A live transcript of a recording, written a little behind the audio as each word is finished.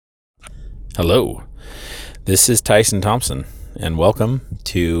Hello, this is Tyson Thompson, and welcome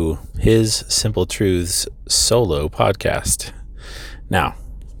to his Simple Truths solo podcast. Now,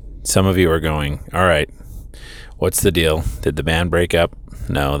 some of you are going, all right, what's the deal? Did the band break up?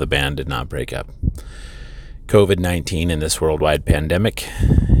 No, the band did not break up. COVID-19 and this worldwide pandemic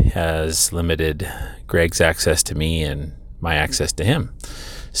has limited Greg's access to me and my access to him.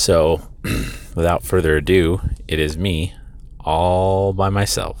 So, without further ado, it is me all by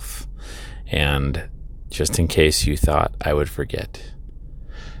myself. And just in case you thought I would forget,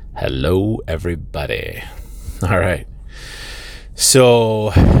 hello, everybody. All right. So,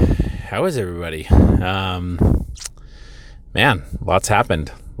 how is everybody? Man, lots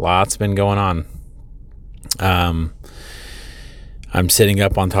happened. Lots been going on. I'm sitting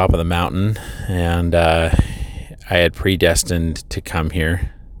up on top of the mountain, and I had predestined to come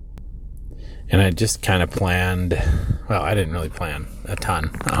here. And I just kind of planned, well, I didn't really plan a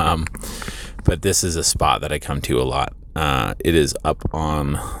ton, but this is a spot that I come to a lot. It is up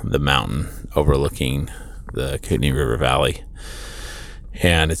on the mountain overlooking the Kootenai River Valley,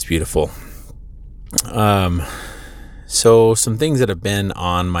 and it's beautiful. So some things that have been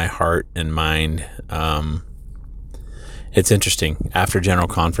on my heart and mind. It's interesting. After General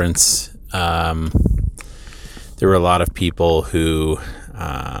Conference, there were a lot of people who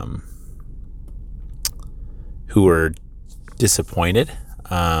were disappointed,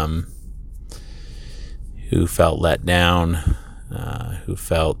 who felt let down, who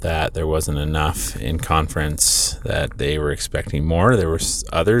felt that there wasn't enough in conference, that they were expecting more. There were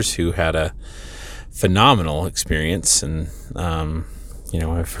others who had a phenomenal experience, and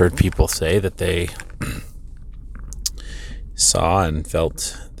I've heard people say that they saw and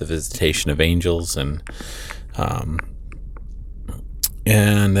felt the visitation of angels, and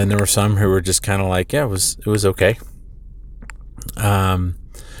then there were some who were just kind of like, yeah, it was okay.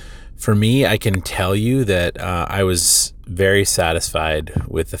 For me, I can tell you that I was very satisfied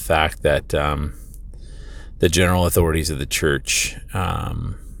with the fact that the general authorities of the church,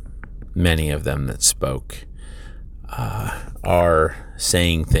 many of them that spoke, are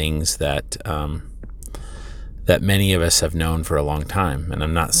saying things that that many of us have known for a long time. And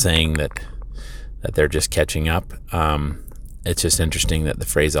I'm not saying that they're just catching up. It's just interesting that the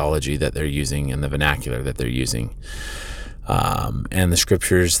phraseology that they're using and the vernacular that they're using, and the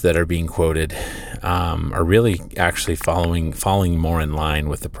scriptures that are being quoted, are really actually falling more in line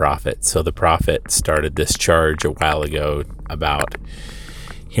with the prophet. So the prophet started this charge a while ago about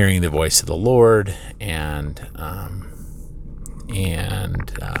hearing the voice of the Lord and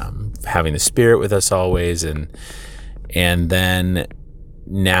having the Spirit with us always, and then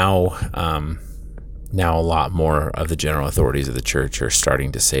now a lot more of the general authorities of the church are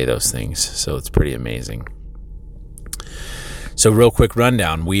starting to say those things. So it's pretty amazing. So real quick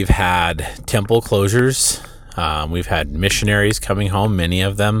rundown. We've had temple closures. We've had missionaries coming home, many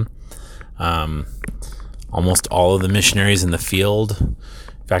of them. Almost all of the missionaries in the field,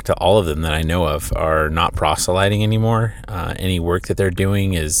 in fact, all of them that I know of, are not proselyting anymore. Any work that they're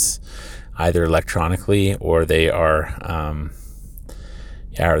doing is either electronically or they are...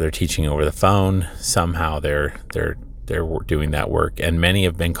 or they're teaching over the phone. Somehow they're doing that work, and many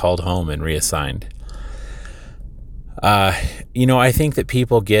have been called home and reassigned. I think that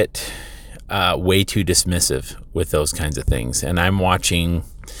people get way too dismissive with those kinds of things, and I'm watching.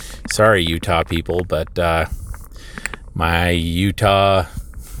 Sorry, Utah people, but the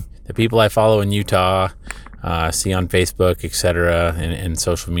people I follow in Utah, see on Facebook, etc., and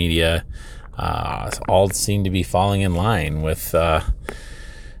social media, all seem to be falling in line with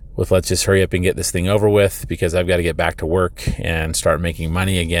let's just hurry up and get this thing over with, because I've got to get back to work and start making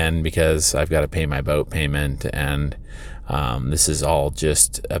money again, because I've got to pay my boat payment, and this is all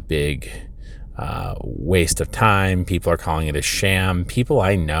just a big waste of time. People are calling it a sham. People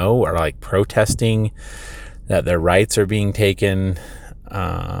I know are like protesting that their rights are being taken,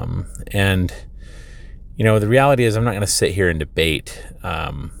 and the reality is I'm not going to sit here and debate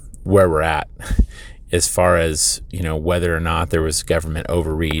where we're at as far as, whether or not there was government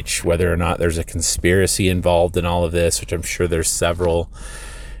overreach, whether or not there's a conspiracy involved in all of this, which I'm sure there's several.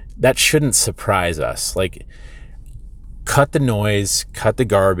 That shouldn't surprise us. Like, cut the noise, cut the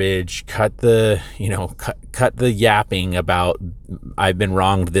garbage, cut the yapping about I've been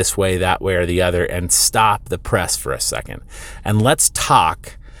wronged this way, that way, or the other, and stop the press for a second. And let's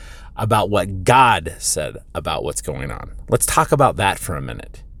talk about what God said about what's going on. Let's talk about that for a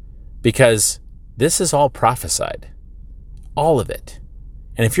minute, because this is all prophesied, all of it.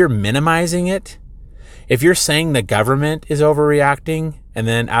 And if you're minimizing it, if you're saying the government is overreacting, and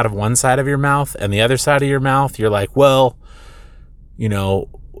then out of one side of your mouth and the other side of your mouth, you're like, well,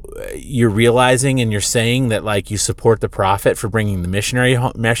 you're realizing and you're saying that like you support the prophet for bringing the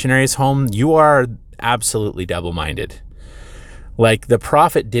missionaries home, you are absolutely double-minded. Like, the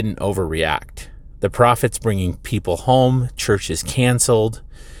prophet didn't overreact. The prophet's bringing people home, church is canceled,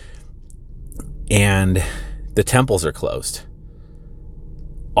 and the temples are closed.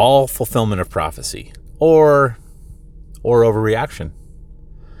 All fulfillment of prophecy or overreaction.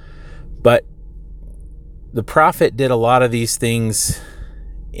 But the prophet did a lot of these things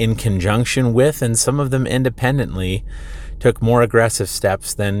in conjunction with, and some of them independently took more aggressive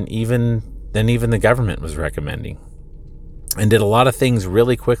steps than even the government was recommending, and did a lot of things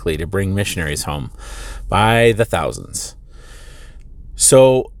really quickly to bring missionaries home by the thousands.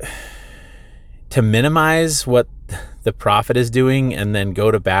 So to minimize what the prophet is doing and then go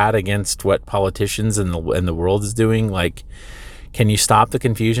to bat against what politicians in the world is doing, like, can you stop the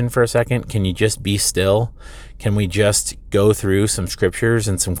confusion for a second? Can you just be still? Can we just go through some scriptures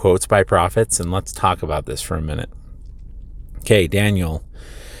and some quotes by prophets, and let's talk about this for a minute. Okay, Daniel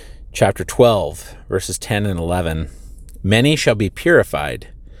chapter 12, verses 10 and 11. Many shall be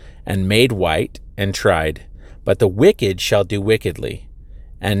purified and made white and tried, but the wicked shall do wickedly,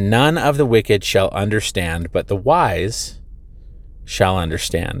 and none of the wicked shall understand, but the wise shall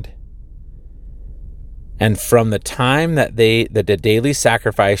understand. And from the time that the daily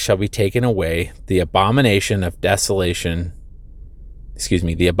sacrifice shall be taken away, the abomination of desolation,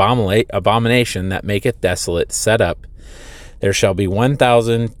 the abomination that maketh desolate set up, there shall be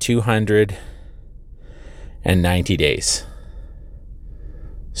 1,290 days.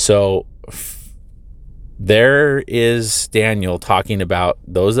 So there is Daniel talking about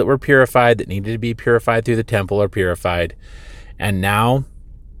those that were purified, that needed to be purified through the temple, are purified, and now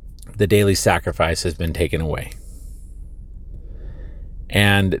the daily sacrifice has been taken away.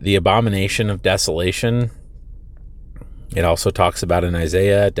 And the abomination of desolation, it also talks about in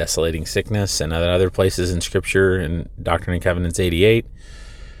Isaiah, desolating sickness, and other places in Scripture, in Doctrine and Covenants 88,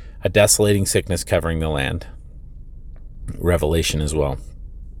 a desolating sickness covering the land. Revelation as well.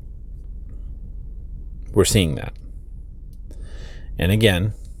 We're seeing that. And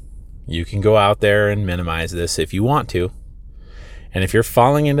again, you can go out there and minimize this if you want to. And if you're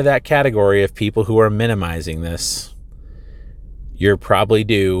falling into that category of people who are minimizing this, you're probably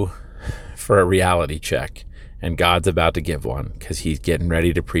due for a reality check. And God's about to give one, because he's getting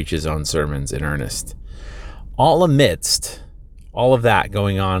ready to preach his own sermons in earnest. All amidst all of that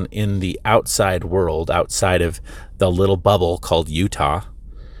going on in the outside world, outside of the little bubble called Utah,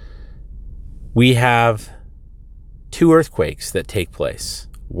 we have 2 earthquakes that take place.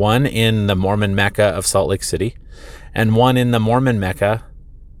 One in the Mormon Mecca of Salt Lake City, and one in the Mormon Mecca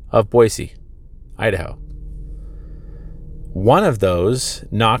of Boise, Idaho. One of those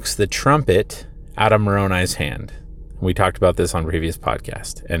knocks the trumpet out of Moroni's hand. We talked about this on previous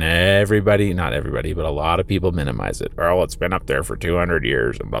podcast, and not everybody, but a lot of people minimize it. Oh, it's been up there for 200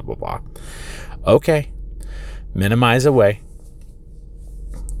 years and blah, blah, blah. Okay, minimize away.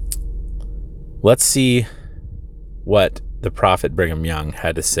 Let's see what the prophet Brigham Young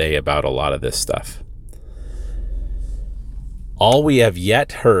had to say about a lot of this stuff. All we have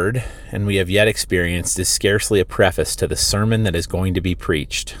yet heard and we have yet experienced is scarcely a preface to the sermon that is going to be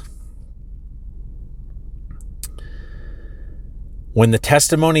preached. When the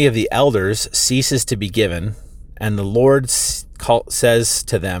testimony of the elders ceases to be given, and the Lord says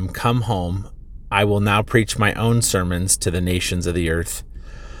to them, "Come home, I will now preach my own sermons to the nations of the earth,"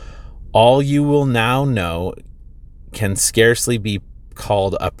 all you will now know can scarcely be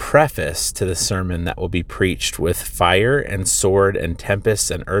called a preface to the sermon that will be preached with fire and sword and tempests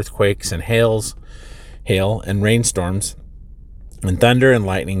and earthquakes and hail and rainstorms and thunder and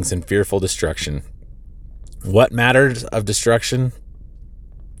lightnings and fearful destruction. What matters of destruction?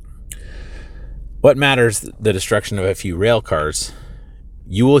 What matters the destruction of a few rail cars?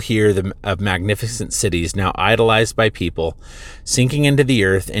 You will hear of magnificent cities now idolized by people, sinking into the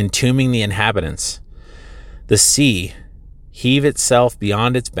earth, entombing the inhabitants. The sea heave itself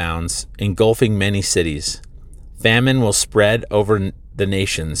beyond its bounds, engulfing many cities. Famine will spread over the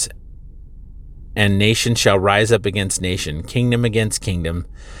nations, and nation shall rise up against nation, kingdom against kingdom,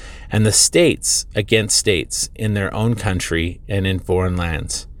 and the states against states in their own country and in foreign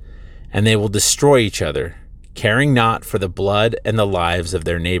lands. And they will destroy each other, caring not for the blood and the lives of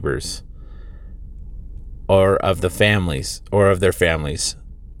their neighbors, or of their families, or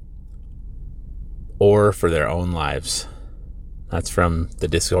for their own lives. That's from the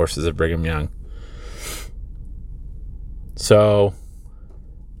Discourses of Brigham Young. So,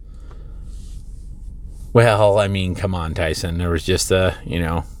 well, I mean, come on, Tyson. There was just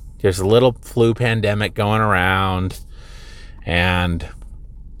there's a little flu pandemic going around, and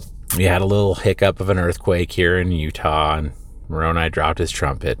We had a little hiccup of an earthquake here in Utah, and Moroni dropped his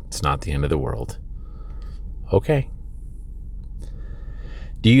trumpet. It's not the end of the world. Okay.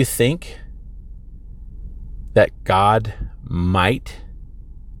 Do you think that God might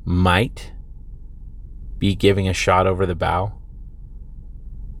be giving a shot over the bow?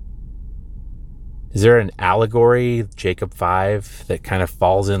 Is there an allegory, Jacob 5, that kind of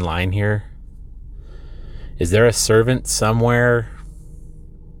falls in line here? Is there a servant somewhere,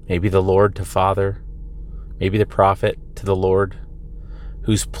 maybe the Lord to Father, maybe the prophet to the Lord,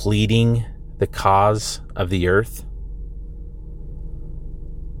 who's pleading the cause of the earth?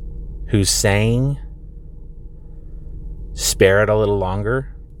 Who's saying, spare it a little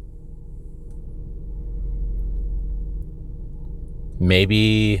longer?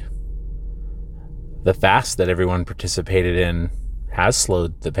 Maybe the fast that everyone participated in has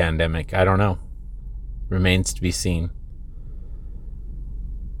slowed the pandemic. I don't know. Remains to be seen.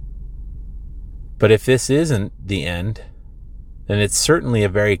 But if this isn't the end, then it's certainly a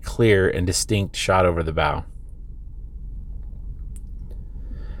very clear and distinct shot over the bow.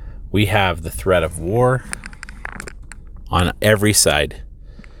 We have the threat of war on every side.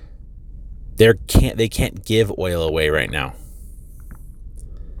 They can't give oil away right now.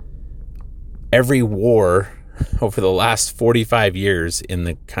 Every war over the last 45 years in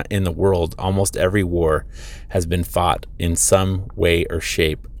the world, almost every war has been fought in some way or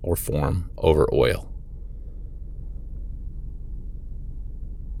shape or form over oil.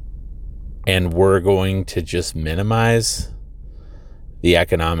 And we're going to just minimize the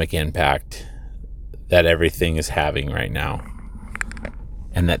economic impact that everything is having right now,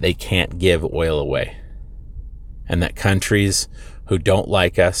 and that they can't give oil away, and that countries who don't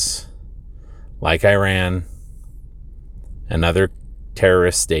like us, like Iran and other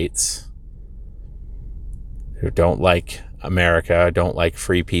terrorist states who don't like America, don't like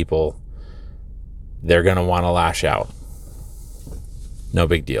free people, they're going to want to lash out. No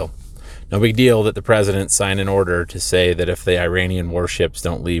big deal. No big deal that the president signed an order to say that if the Iranian warships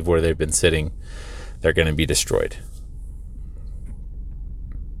don't leave where they've been sitting, they're going to be destroyed.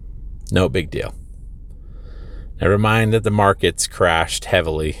 No big deal. Never mind that the markets crashed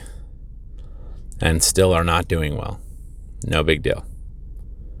heavily and still are not doing well. No big deal.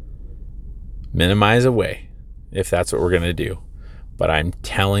 Minimize away if that's what we're going to do. But I'm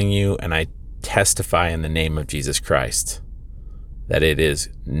telling you, and I testify in the name of Jesus Christ, that it is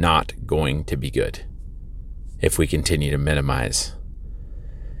not going to be good if we continue to minimize.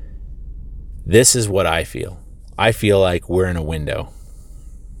 This is what I feel. I feel like we're in a window.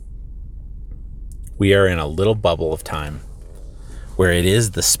 We are in a little bubble of time where it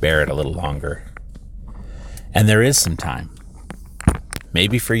is the spare it a little longer. And there is some time.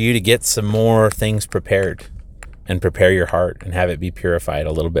 Maybe for you to get some more things prepared and prepare your heart and have it be purified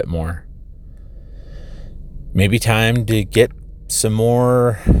a little bit more. Maybe time to get some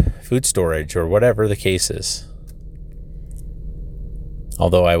more food storage or whatever the case is.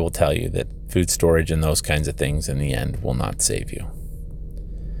 Although I will tell you that food storage and those kinds of things in the end will not save you.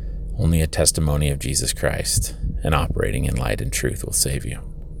 Only a testimony of Jesus Christ and operating in light and truth will save you.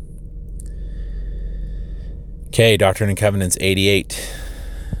 Okay, Doctrine and Covenants 88.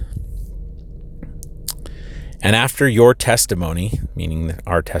 And after your testimony, meaning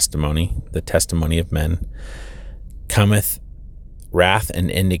our testimony, the testimony of men, cometh wrath and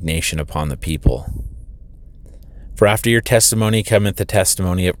indignation upon the people. For after your testimony cometh the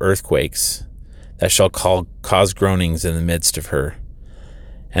testimony of earthquakes, that shall cause groanings in the midst of her,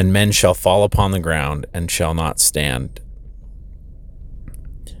 and men shall fall upon the ground and shall not stand.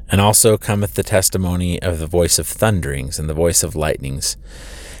 And also cometh the testimony of the voice of thunderings, and the voice of lightnings,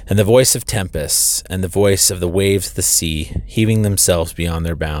 and the voice of tempests, and the voice of the waves of the sea, heaving themselves beyond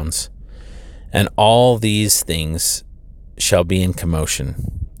their bounds. And all these things shall be in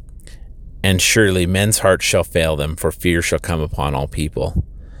commotion. And surely men's hearts shall fail them, for fear shall come upon all people.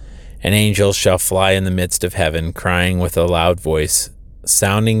 And angels shall fly in the midst of heaven, crying with a loud voice,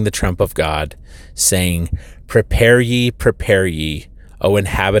 sounding the trump of God, saying, prepare ye, O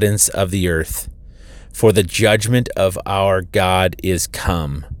inhabitants of the earth, for the judgment of our God is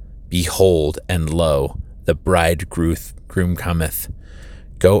come. Behold, and lo, the bridegroom cometh.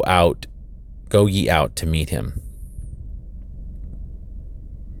 Go ye out to meet him.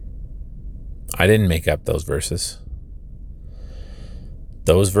 I didn't make up those verses.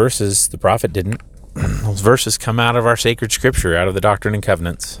 Those verses, the prophet didn't. Those verses come out of our sacred scripture, out of the Doctrine and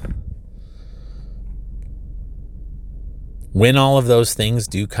Covenants. When all of those things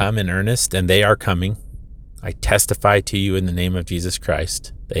do come in earnest, and they are coming, I testify to you in the name of Jesus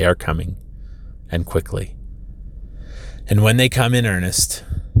Christ, they are coming, and quickly. And when they come in earnest,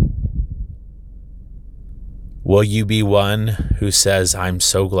 Will you be one who says, I'm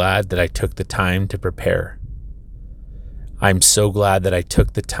so glad that I took the time to prepare? I'm so glad that I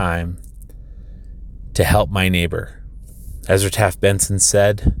took the time to help my neighbor. Ezra Taft Benson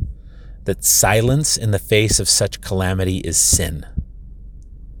said that silence in the face of such calamity is sin.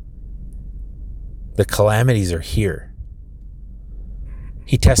 The calamities are here.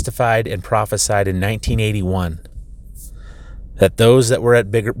 He testified and prophesied in 1981 that those that were at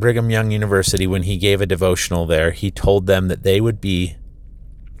Brigham Young University, when he gave a devotional there, he told them that they would be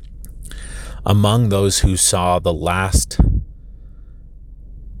among those who saw the last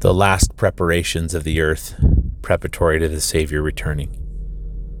preparations of the earth preparatory to the Savior returning.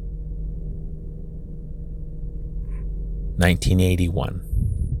 1981.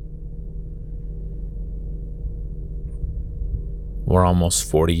 We're almost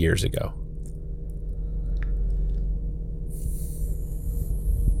 40 years ago.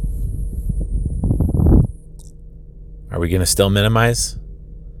 Are we going to still minimize?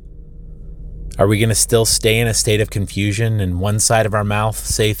 Are we going to still stay in a state of confusion and one side of our mouth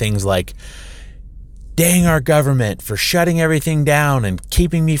say things like, dang our government for shutting everything down and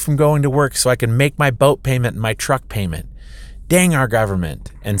keeping me from going to work so I can make my boat payment and my truck payment? Dang our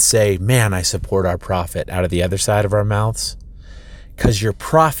government. And say, man, I support our prophet out of the other side of our mouths? Because your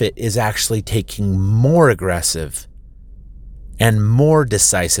prophet is actually taking more aggressive and more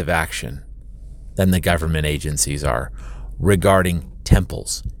decisive action than the government agencies are regarding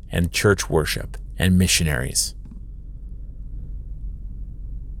temples and church worship and missionaries.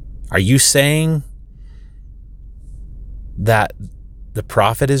 Are you saying that the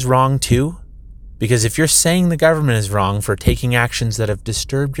prophet is wrong too? Because if you're saying the government is wrong for taking actions that have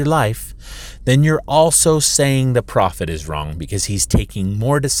disturbed your life, then you're also saying the prophet is wrong because he's taking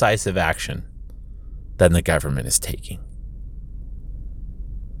more decisive action than the government is taking.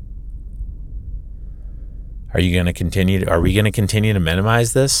 Are we going to continue to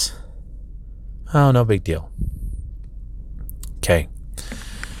minimize this? Oh, no big deal. Okay.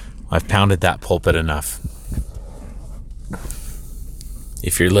 I've pounded that pulpit enough.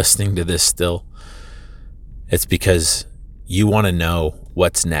 If you're listening to this still, it's because you want to know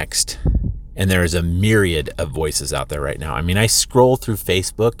what's next. And there is a myriad of voices out there right now. I mean, I scroll through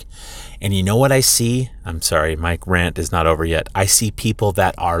Facebook and you know what I see? I'm sorry, my rant is not over yet. I see people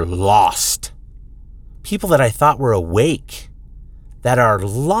that are lost. People that I thought were awake, that are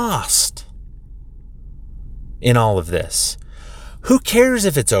lost in all of this. Who cares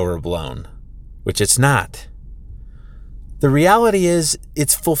if it's overblown? Which it's not. The reality is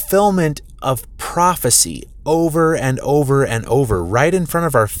it's fulfillment of prophecy over and over and over right in front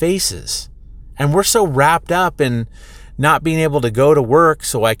of our faces. And we're so wrapped up in not being able to go to work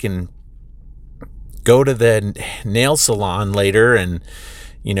so I can go to the nail salon later and,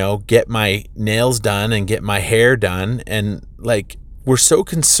 you know, get my nails done and get my hair done. And like, we're so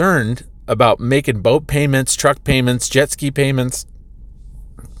concerned about making boat payments, truck payments, jet ski payments,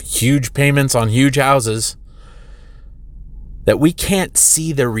 huge payments on huge houses, that we can't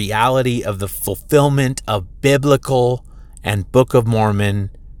see the reality of the fulfillment of biblical and Book of Mormon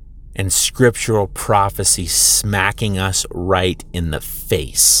and scriptural prophecy smacking us right in the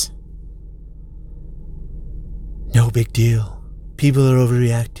face. No big deal. People are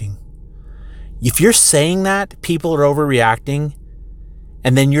overreacting. If you're saying that people are overreacting,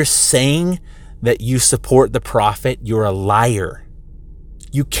 and then you're saying that you support the prophet, you're a liar.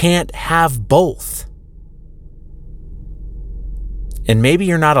 You can't have both. And maybe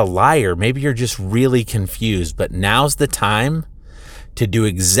you're not a liar. Maybe you're just really confused. But now's the time to do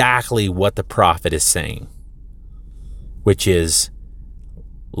exactly what the prophet is saying, which is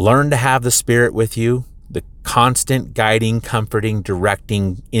learn to have the Spirit with you, the constant guiding, comforting,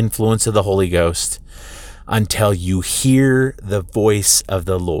 directing influence of the Holy Ghost, until you hear the voice of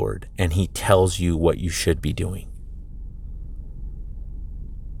the Lord and he tells you what you should be doing.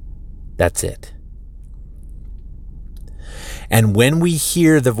 That's it. And when we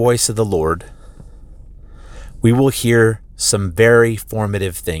hear the voice of the Lord, we will hear some very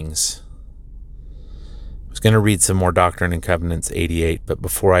formative things. I was going to read some more Doctrine and Covenants 88, but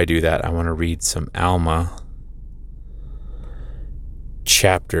before I do that, I want to read some Alma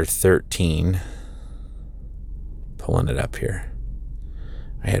chapter 13. Pulling it up here.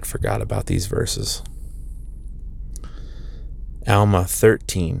 I had forgot about these verses. Alma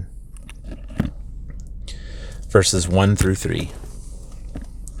 13. Verses 1 through 3.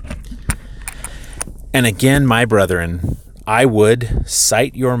 And again, my brethren, I would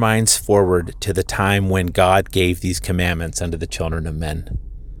cite your minds forward to the time when God gave these commandments unto the children of men.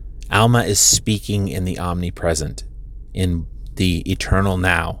 Alma is speaking in the omnipresent, in the eternal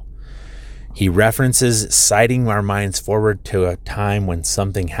now. He references citing our minds forward to a time when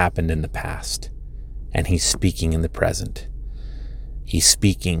something happened in the past, and he's speaking in the present. He's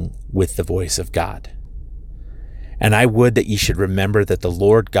speaking with the voice of God. And I would that ye should remember that the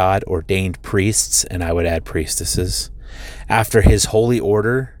Lord God ordained priests, and I would add priestesses, after his holy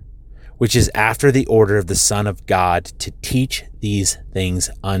order, which is after the order of the Son of God, to teach these things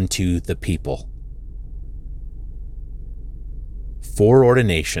unto the people.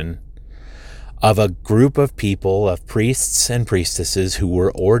 Foreordination of a group of people, of priests and priestesses who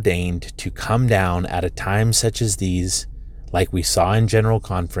were ordained to come down at a time such as these, like we saw in General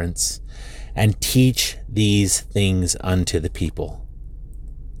Conference, and teach these things unto the people.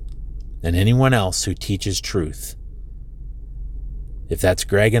 And anyone else who teaches truth, if that's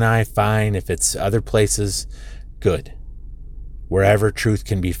Greg and I, fine. If it's other places, good. Wherever truth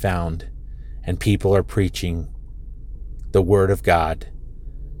can be found and people are preaching the word of God,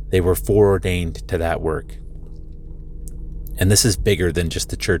 they were foreordained to that work. And this is bigger than just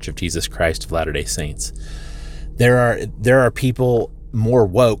the Church of Jesus Christ of Latter-day Saints. There are people more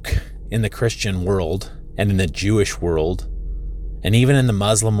woke in the Christian world and in the Jewish world and even in the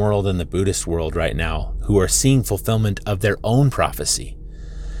Muslim world and the Buddhist world right now who are seeing fulfillment of their own prophecy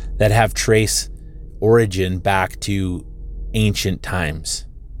that have trace origin back to ancient times.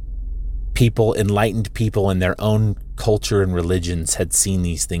 Enlightened people in their own culture and religions had seen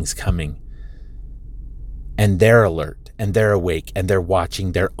these things coming. And they're alert and they're awake and they're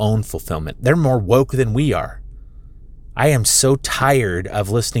watching their own fulfillment. They're more woke than we are. I am so tired of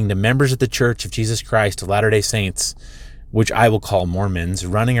listening to members of the Church of Jesus Christ of Latter-day Saints, which I will call Mormons,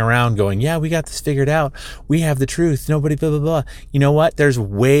 running around going, yeah, we got this figured out. We have the truth. Nobody, blah, blah, blah. You know what? There's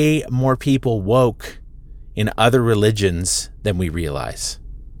way more people woke in other religions than we realize.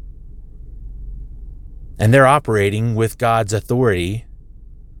 And they're operating with God's authority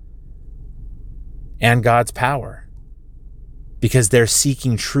and God's power because they're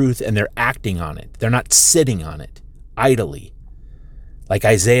seeking truth and they're acting on it. They're not sitting on it idly, like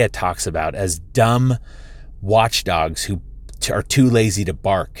Isaiah talks about as dumb watchdogs who are too lazy to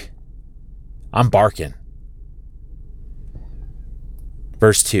bark. I'm barking.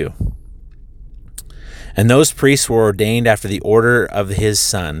 Verse 2. And those priests were ordained after the order of his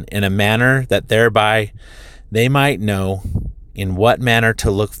Son, in a manner that thereby they might know in what manner to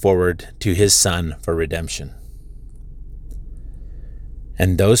look forward to his Son for redemption.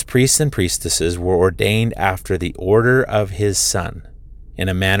 And those priests and priestesses were ordained after the order of his Son, in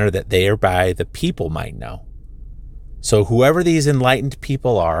a manner that thereby the people might know. So whoever these enlightened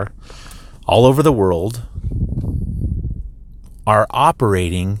people are, all over the world, are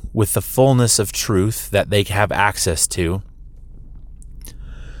operating with the fullness of truth that they have access to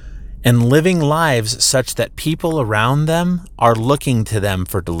and living lives such that people around them are looking to them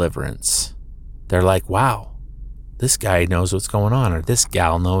for deliverance. They're like, wow, this guy knows what's going on, or this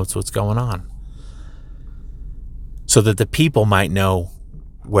gal knows what's going on. So that the people might know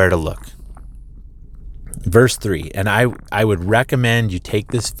where to look. Verse 3, and I would recommend you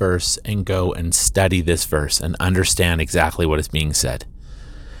take this verse and go and study this verse and understand exactly what is being said.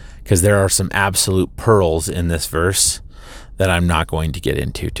 Because there are some absolute pearls in this verse that I'm not going to get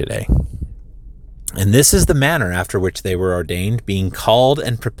into today. And this is the manner after which they were ordained, being called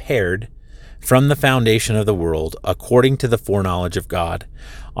and prepared from the foundation of the world, according to the foreknowledge of God,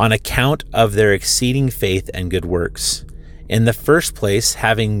 on account of their exceeding faith and good works. In the first place,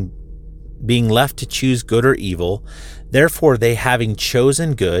 being left to choose good or evil, therefore they, having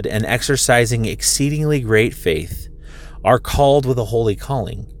chosen good and exercising exceedingly great faith, are called with a holy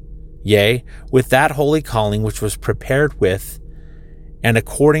calling. Yea, with that holy calling which was prepared with and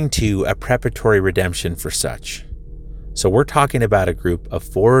according to a preparatory redemption for such. So we're talking about a group of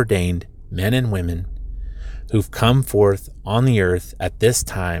foreordained men and women who've come forth on the earth at this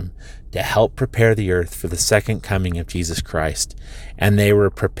time to help prepare the earth for the second coming of Jesus Christ. And they were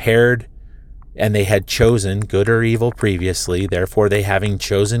prepared, and they had chosen good or evil previously. Therefore, they, having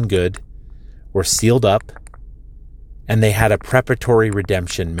chosen good, were sealed up, and they had a preparatory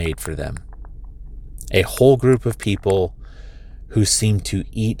redemption made for them. A whole group of people who seem to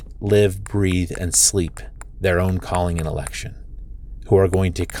eat, live, breathe, and sleep their own calling and election, who are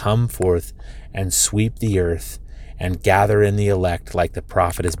going to come forth and sweep the earth and gather in the elect like the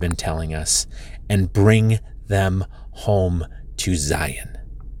prophet has been telling us, and bring them home to Zion,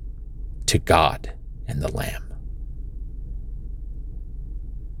 to God and the Lamb.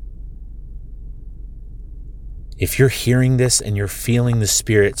 If you're hearing this and you're feeling the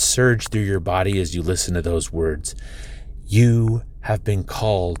Spirit surge through your body as you listen to those words, you have been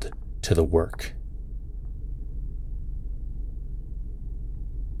called to the work.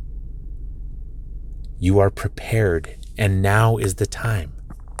 You are prepared, and now is the time.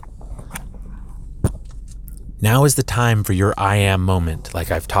 Now is the time for your I am moment,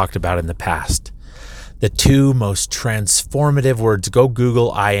 like I've talked about in the past. The two most transformative words. Go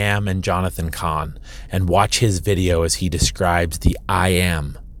Google I am and Jonathan Cahn and watch his video as he describes the I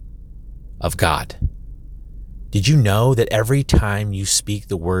am of God. Did you know that every time you speak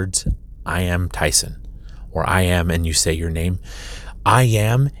the words I am Tyson or I am and you say your name, I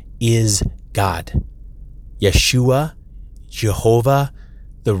am is God. Yeshua, Jehovah,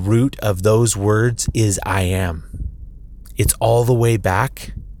 the root of those words is I am. It's all the way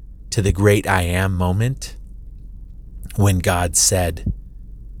back to the great I am moment when God said,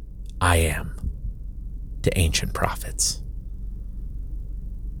 I am, to ancient prophets.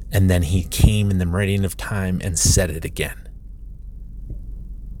 And then he came in the meridian of time and said it again.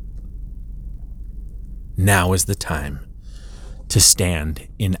 Now is the time to stand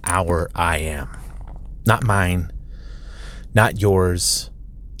in our I am. Not mine, not yours,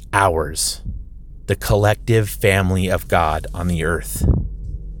 ours. The collective family of God on the earth.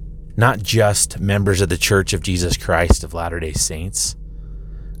 Not just members of the Church of Jesus Christ of Latter-day Saints.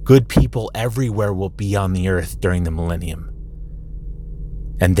 Good people everywhere will be on the earth during the millennium.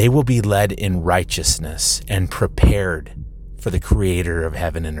 And they will be led in righteousness and prepared for the Creator of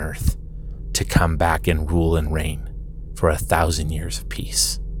heaven and earth to come back and rule and reign for 1,000 years of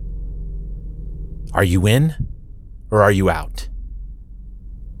peace. Are you in or are you out?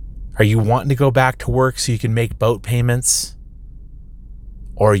 Are you wanting to go back to work so you can make boat payments?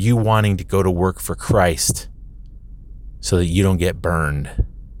 Or are you wanting to go to work for Christ so that you don't get burned?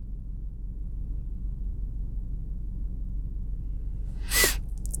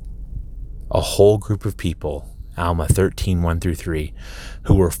 A whole group of people, Alma 13, 1-3,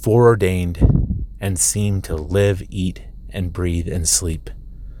 who were foreordained and seemed to live, eat, and breathe and sleep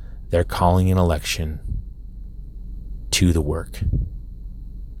their calling and election to the work.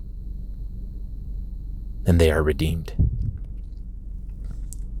 And they are redeemed.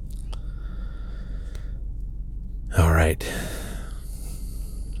 All right.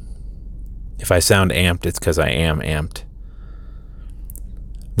 If I sound amped, it's because I am amped.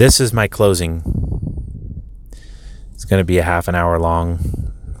 This is my closing. It's going to be a half an hour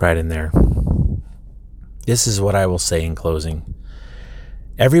long, right in there. This is what I will say in closing.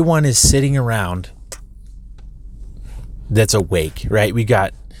 Everyone is sitting around that's awake, right? We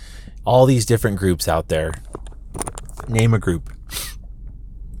got all these different groups out there. Name a group.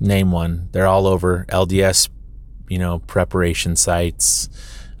 Name one. They're all over. LDS, preparation sites,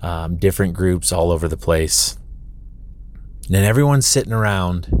 different groups all over the place. And then everyone's sitting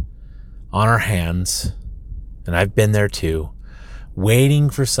around on our hands, and I've been there too, waiting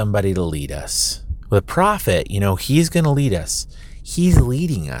for somebody to lead us. The prophet, he's going to lead us. He's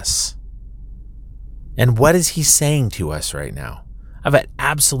leading us. And what is he saying to us right now? I've had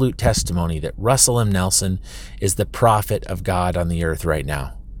absolute testimony that Russell M. Nelson is the prophet of God on the earth right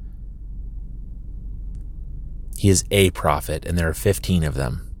now. He is a prophet, and there are 15 of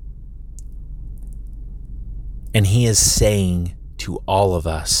them. And he is saying to all of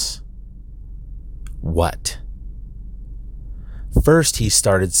us, what? First, he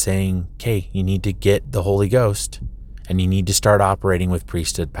started saying, okay, you need to get the Holy Ghost, and you need to start operating with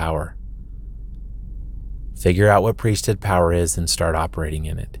priesthood power. Figure out what priesthood power is and start operating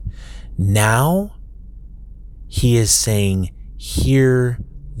in it. Now, he is saying, hear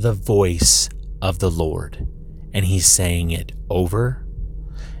the voice of the Lord. And he's saying it over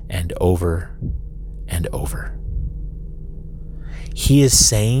and over and over. He is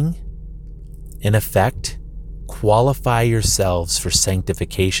saying, in effect, qualify yourselves for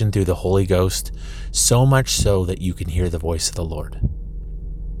sanctification through the Holy Ghost, so much so that you can hear the voice of the Lord.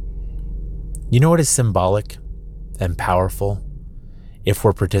 You know what is symbolic and powerful if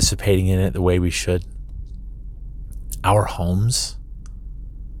we're participating in it the way we should? Our homes,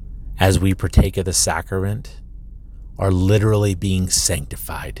 as we partake of the sacrament, are literally being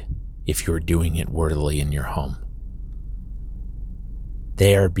sanctified if you're doing it worthily in your home.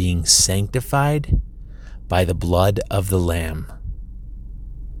 They are being sanctified by the blood of the Lamb.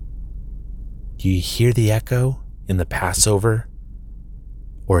 Do you hear the echo in the Passover?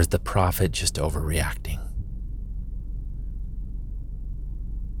 Or is the prophet just overreacting?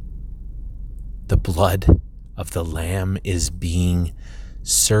 The blood of the Lamb is being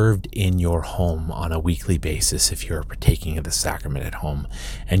served in your home on a weekly basis if you're partaking of the sacrament at home,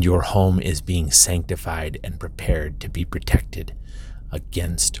 and your home is being sanctified and prepared to be protected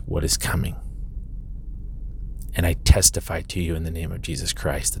against what is coming. And I testify to you in the name of Jesus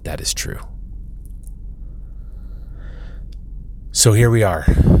Christ that that is true. So here we are,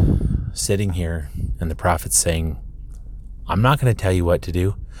 sitting here And the prophet's saying, I'm not going to tell you what to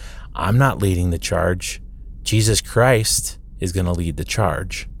do. I'm not leading the charge. Jesus Christ is going to lead the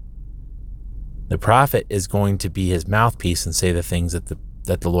charge. The prophet is going to be his mouthpiece and say the things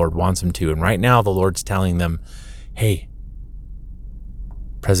that the Lord wants him to. And right now the Lord's telling them, hey,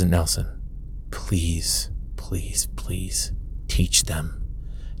 President Nelson, please, please, please teach them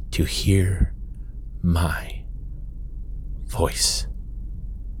to hear my voice.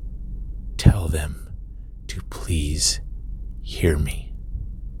 Tell them to please hear me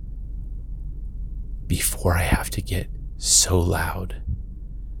before I have to get so loud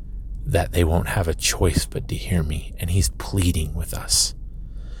that they won't have a choice but to hear me. And he's pleading with us.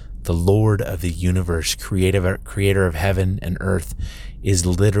 The Lord of the universe, creator of heaven and earth, is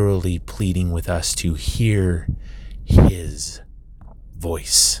literally pleading with us to hear his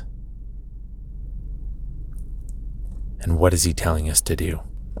voice. And what is he telling us to do?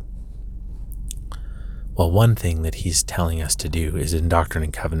 Well, one thing that he's telling us to do is in Doctrine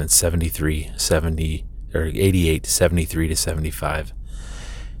and Covenants 88 to 73 to 75.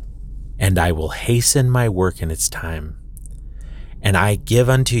 And I will hasten my work in its time. And I give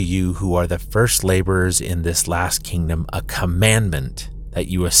unto you who are the first laborers in this last kingdom a commandment that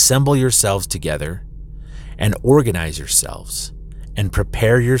you assemble yourselves together and organize yourselves and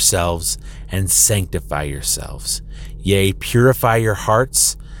prepare yourselves and sanctify yourselves. Yea, purify your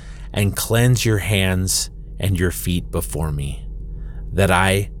hearts and cleanse your hands and your feet before me, that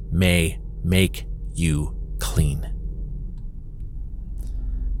I may make you clean.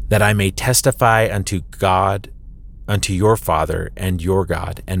 That I may testify unto God, unto your Father and your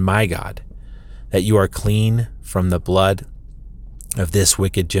God and my God, that you are clean from the blood of this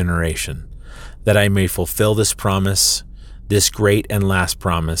wicked generation, that I may fulfill this promise, this great and last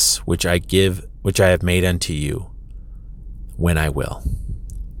promise, which I have made unto you, when I will.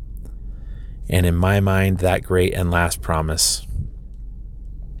 And in my mind, that great and last promise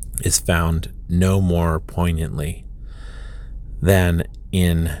is found no more poignantly than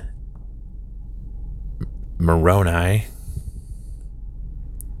in Moroni.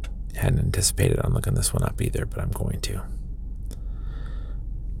 Hadn't anticipated on looking this one up either, but I'm going to.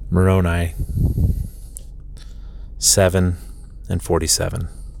 Moroni 7 and 47.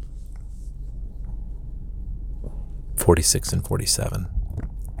 46 and 47.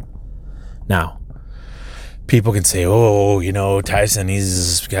 Now, people can say, oh, Tyson,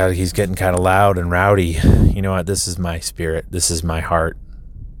 he's getting kind of loud and rowdy. You know what? This is my spirit. This is my heart.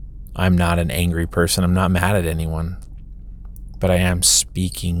 I'm not an angry person. I'm not mad at anyone. But I am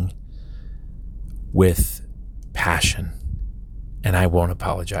speaking with passion. And I won't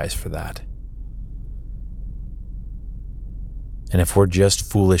apologize for that. And if we're just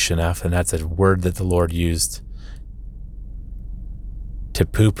foolish enough, and that's a word that the Lord used, to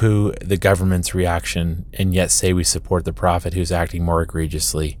poo-poo the government's reaction and yet say we support the prophet who's acting more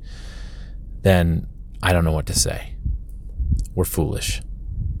egregiously, then I don't know what to say. We're foolish.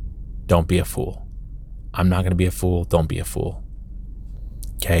 Don't be a fool. I'm not going to be a fool. Don't be a fool.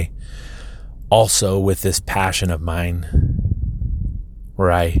 Okay? Also, with this passion of mine,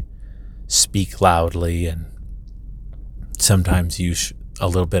 where I speak loudly and sometimes use a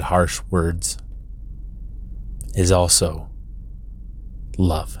little bit harsh words, is also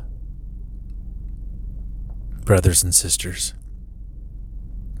love. Brothers and sisters,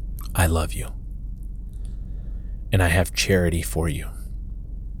 I love you. And I have charity for you.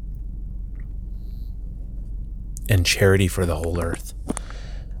 And charity for the whole earth.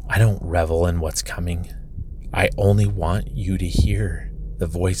 I don't revel in what's coming. I only want you to hear the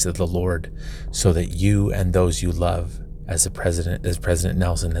voice of the Lord so that you and those you love, as President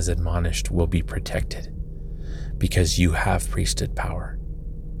Nelson has admonished, will be protected because you have priesthood power.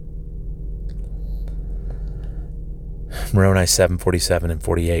 Moroni 7:47 and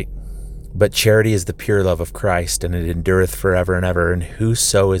 48. But charity is the pure love of Christ, and it endureth forever and ever. And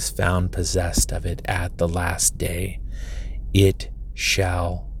whoso is found possessed of it at the last day, it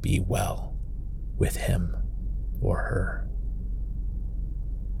shall be well with him or her.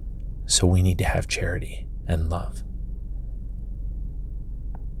 So we need to have charity and love.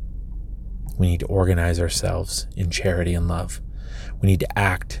 We need to organize ourselves in charity and love. We need to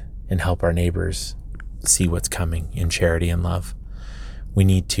act and help our neighbors see what's coming in charity and love. We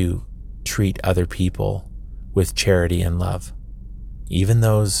need to treat other people with charity and love, even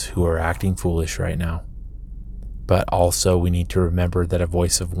those who are acting foolish right now. But also we need to remember that a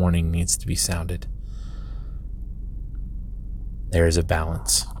voice of warning needs to be sounded. There is a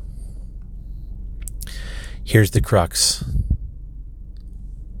balance. Here's the crux.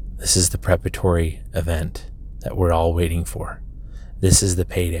 This is the preparatory event that we're all waiting for. This is the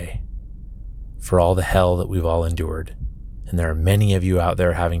payday for all the hell that we've all endured. And there are many of you out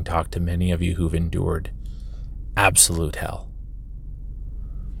there, having talked to many of you who've endured absolute hell.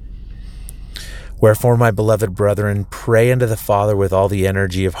 Wherefore, my beloved brethren, pray unto the Father with all the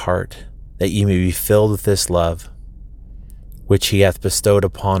energy of heart, that ye may be filled with this love, which he hath bestowed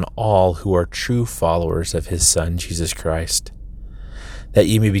upon all who are true followers of his Son, Jesus Christ, that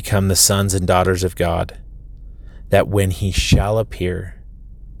ye may become the sons and daughters of God, that when he shall appear,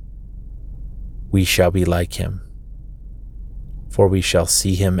 we shall be like him, for we shall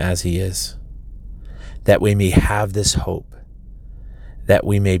see him as he is, that we may have this hope, that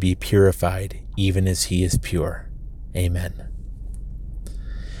we may be purified even as he is pure. Amen.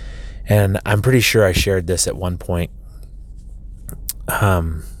 And I'm pretty sure I shared this at one point,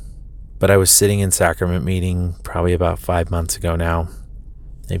 but I was sitting in sacrament meeting probably about 5 months ago now,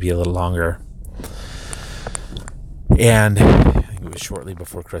 maybe a little longer, and I think it was shortly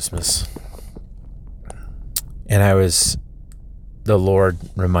before Christmas, and the Lord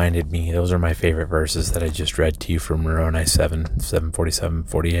reminded me, those are my favorite verses that I just read to you from Moroni 7:47,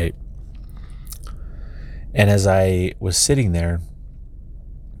 48. And as I was sitting there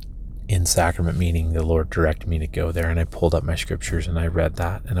in sacrament meeting, the Lord directed me to go there, and I pulled up my scriptures and I read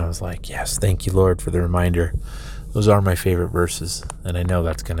that, and I was like, yes, thank you, Lord, for the reminder. Those are my favorite verses, and I know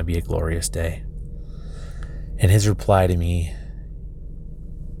that's going to be a glorious day. And his reply to me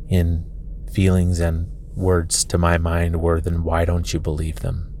in feelings and words to my mind were, then why don't you believe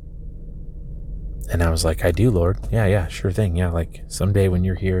them? And I was like, I do, Lord. Yeah, sure thing. Yeah, like someday when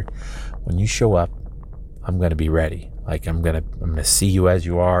you're here, when you show up, I'm going to be ready. Like I'm going to see you as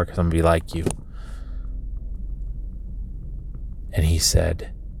you are, because I'm going to be like you. And he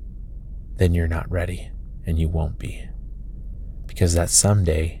said, then you're not ready, and you won't be, because that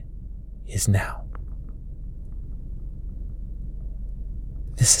someday is now.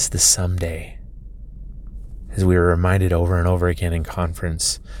 This is the someday. As we were reminded over and over again in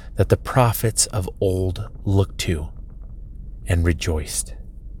conference, that the prophets of old looked to and rejoiced.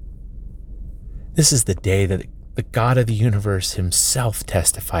 This is the day that the God of the universe himself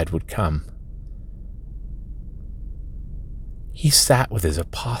testified would come. He sat with his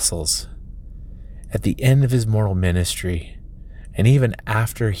apostles at the end of his mortal ministry, and even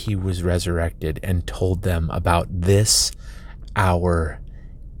after he was resurrected, and told them about this our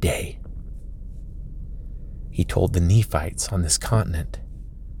day. He told the Nephites on this continent,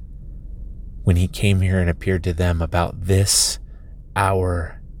 when he came here and appeared to them, about this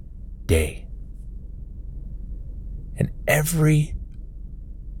our day. And every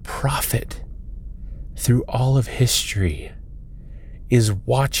prophet through all of history is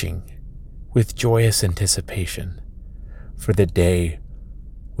watching with joyous anticipation for the day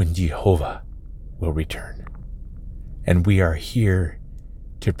when Jehovah will return. And we are here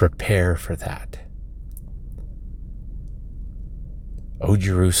to prepare for that. O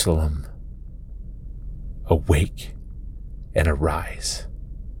Jerusalem, awake and arise.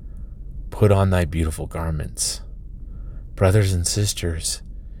 Put on thy beautiful garments. Brothers and sisters,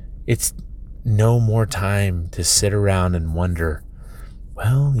 it's no more time to sit around and wonder,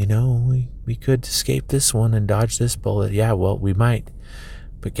 well, we could escape this one and dodge this bullet. Yeah, well, we might.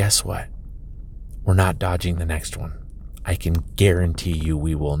 But guess what? We're not dodging the next one. I can guarantee you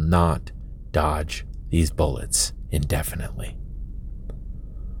we will not dodge these bullets indefinitely.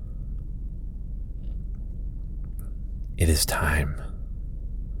 It is time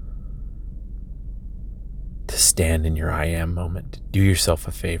to stand in your I am moment. Do yourself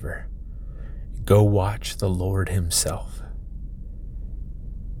a favor. Go watch the Lord himself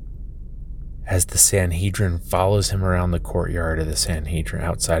as the Sanhedrin follows him around the courtyard of the Sanhedrin,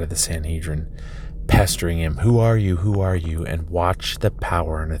 outside of the Sanhedrin, pestering him. Who are you? Who are you? And watch the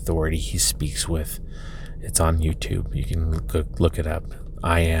power and authority he speaks with. It's on YouTube. You can look it up.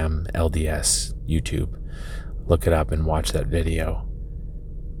 I am LDS YouTube. Look it up and watch that video.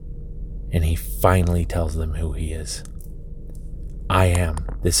 And he finally tells them who he is. I am.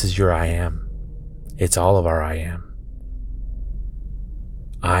 This is your I am. It's all of our I am.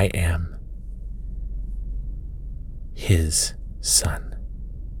 I am his son.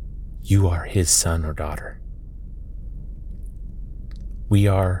 You are his son or daughter. We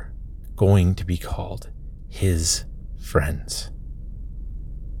are going to be called his friends.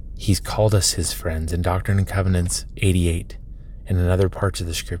 He's called us his friends in Doctrine and Covenants 88 and in other parts of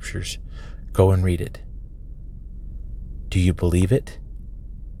the scriptures. Go and read it. Do you believe it?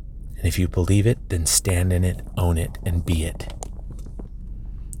 And if you believe it, then stand in it, own it, and be it.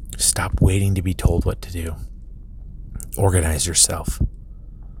 Stop waiting to be told what to do. Organize yourself.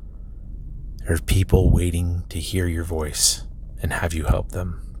 There's people waiting to hear your voice and have you help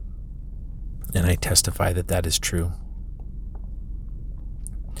them. And I testify that that is true.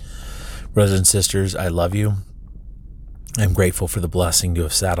 Brothers and sisters, I love you. I'm grateful for the blessing to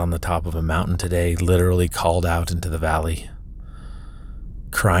have sat on the top of a mountain today, literally called out into the valley,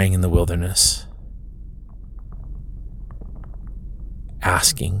 crying in the wilderness,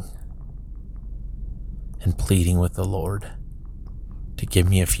 asking and pleading with the Lord to give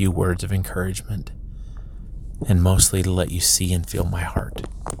me a few words of encouragement, and mostly to let you see and feel my heart.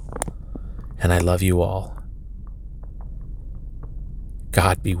 And I love you all.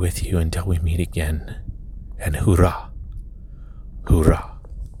 God be with you until we meet again. And hurrah, hurrah,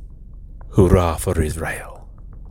 hurrah for Israel.